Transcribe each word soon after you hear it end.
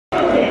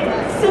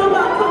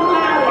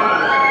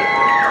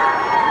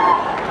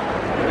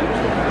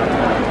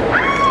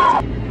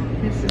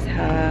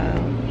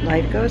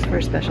goes for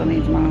a special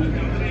needs mom.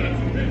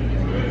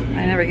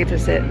 I never get to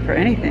sit for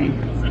anything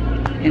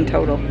in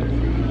total.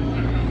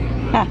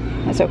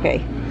 That's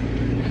okay.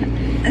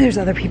 There's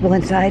other people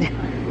inside.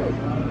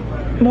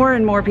 More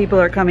and more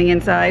people are coming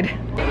inside.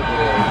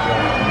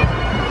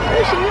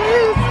 There she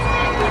is.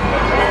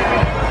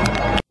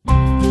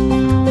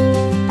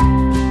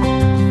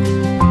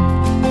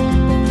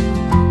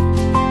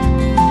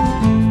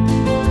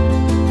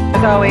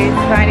 As always,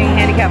 finding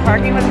handicap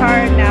parking was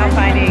hard. Now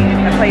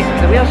finding a place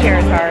for the wheelchair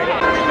is hard.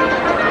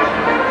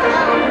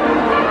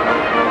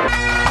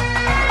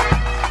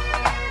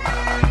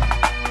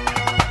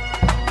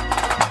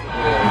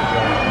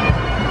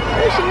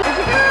 There she is.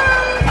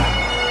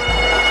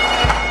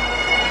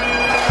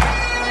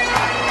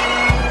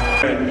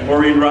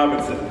 Maureen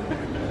Robinson.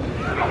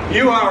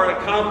 You are an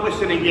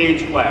accomplished and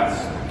engaged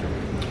class.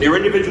 Your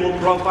individual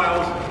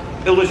profiles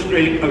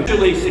illustrate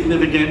particularly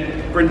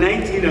significant for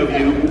 19 of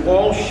you who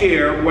all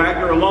share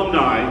Wagner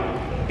alumni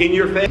in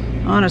your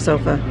family. On a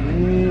sofa.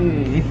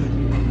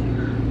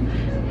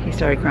 He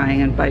started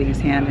crying and biting his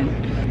hand, and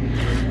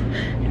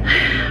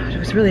it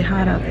was really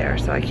hot out there,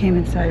 so I came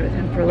inside with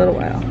him for a little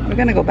while. We're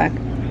gonna go back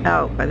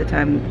out by the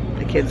time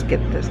the kids get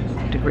this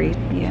degree.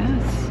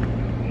 Yes.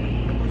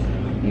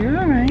 You're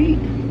all right.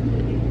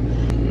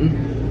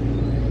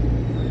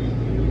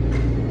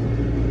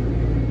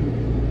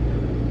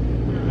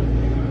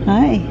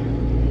 Hi.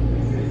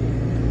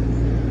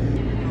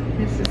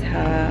 This is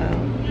how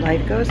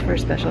life goes for a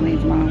special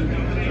needs mom.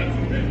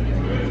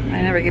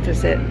 I never get to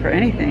sit for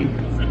anything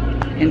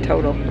in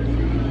total.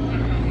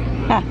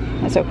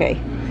 That's okay.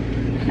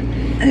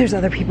 There's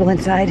other people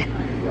inside.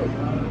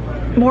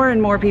 More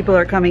and more people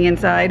are coming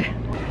inside.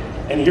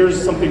 And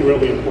here's something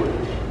really important.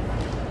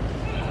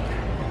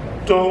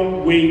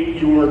 Don't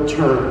wait your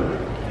turn.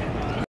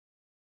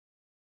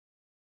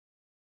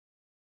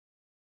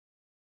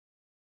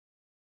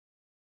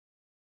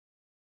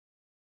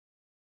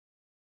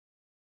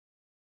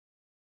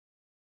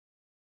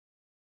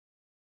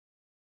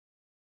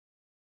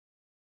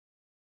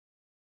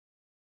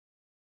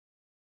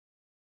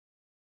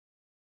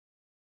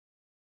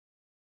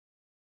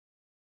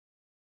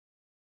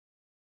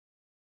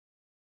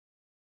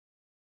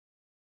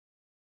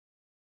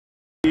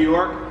 New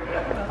York,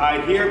 I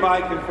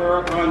hereby confer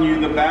upon you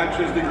the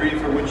bachelor's degree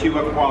for which you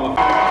have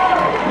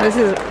qualified. This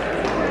is...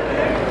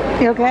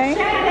 You okay?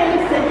 This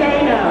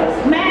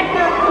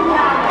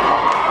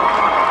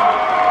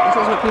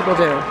is what people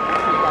do.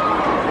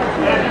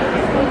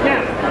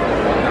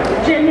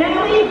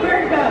 Janelle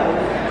Burgos.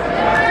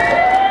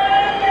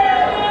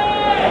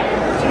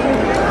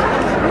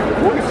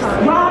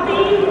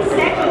 Robbie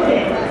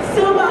Seckelton,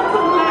 summa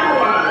cum laude.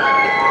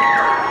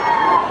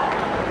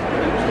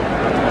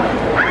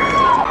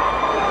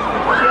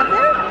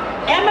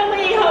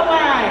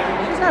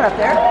 Not up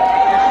there.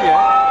 Yes, she is.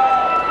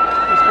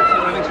 I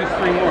think she's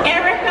 3 more.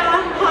 Erica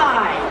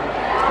Hyde.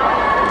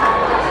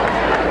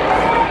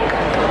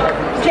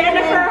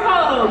 Jennifer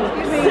Hogue,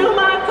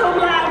 summa cum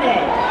laude.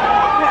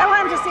 I want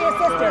him to see his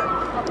sister.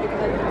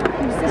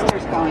 His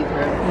sister's going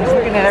through. He's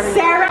looking at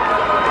everything. Sarah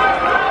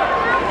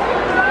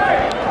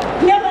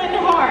Millen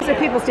Hart. If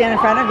people stand in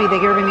front of me, they're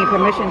giving me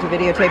permission to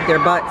videotape their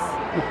butts.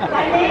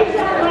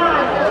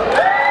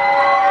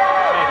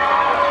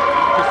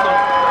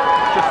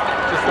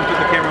 Just look at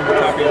the camera on the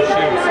top of your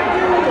shoes.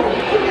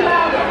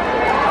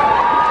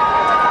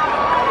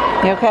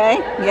 You okay?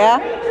 Yeah?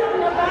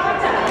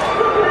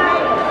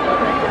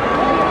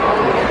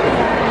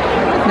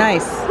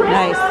 Nice,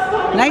 nice.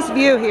 Nice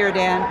view here,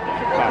 Dan.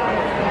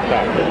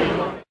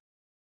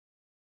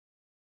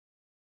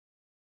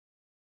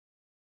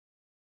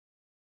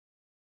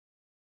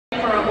 For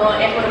a more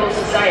equitable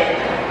society.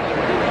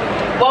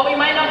 While we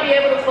might not be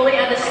able to fully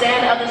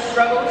understand others'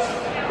 struggles,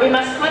 we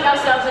must put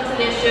ourselves into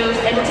their shoes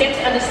and attempt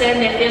to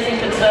understand their fears and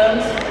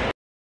concerns.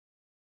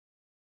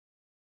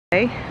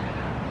 Okay.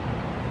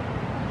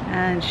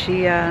 And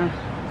she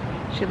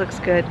looks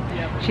good.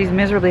 She's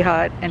miserably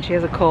hot and she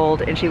has a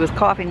cold and she was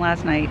coughing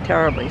last night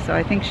terribly, so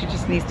I think she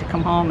just needs to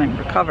come home and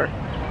recover.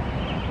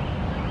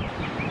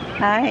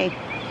 Hi.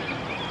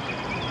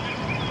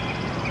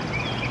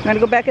 You want to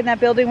go back in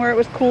that building where it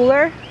was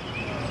cooler?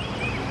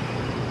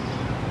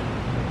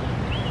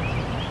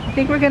 I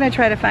think we're going to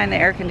try to find the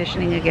air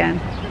conditioning again.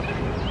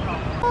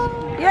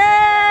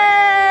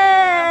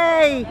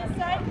 Yay!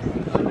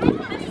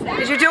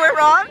 Did you do it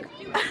wrong?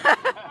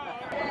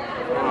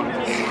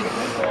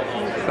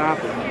 Stop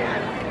it.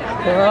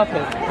 Stop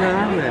it.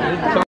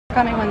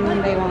 Coming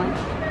when they want.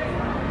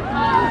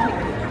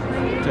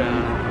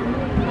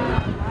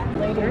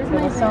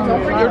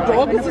 Your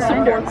dog is a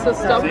support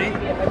system. See?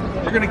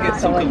 You're going to get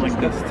something like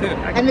this too.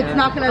 And it's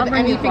not going to have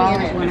anything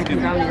in it.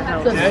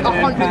 So it's a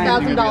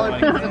 $100,000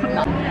 piece.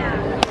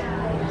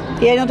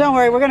 Yeah, no, don't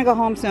worry. We're going to go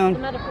home soon.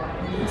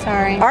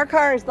 Sorry. Our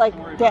car is like,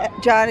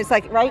 John, it's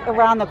like right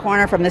around the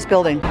corner from this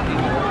building.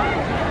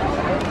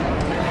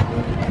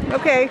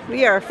 Okay,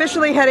 we are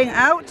officially heading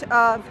out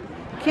of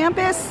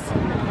campus.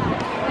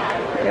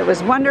 It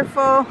was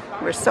wonderful.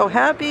 We're so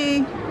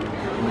happy.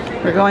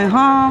 We're going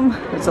home.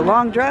 It's a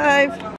long drive.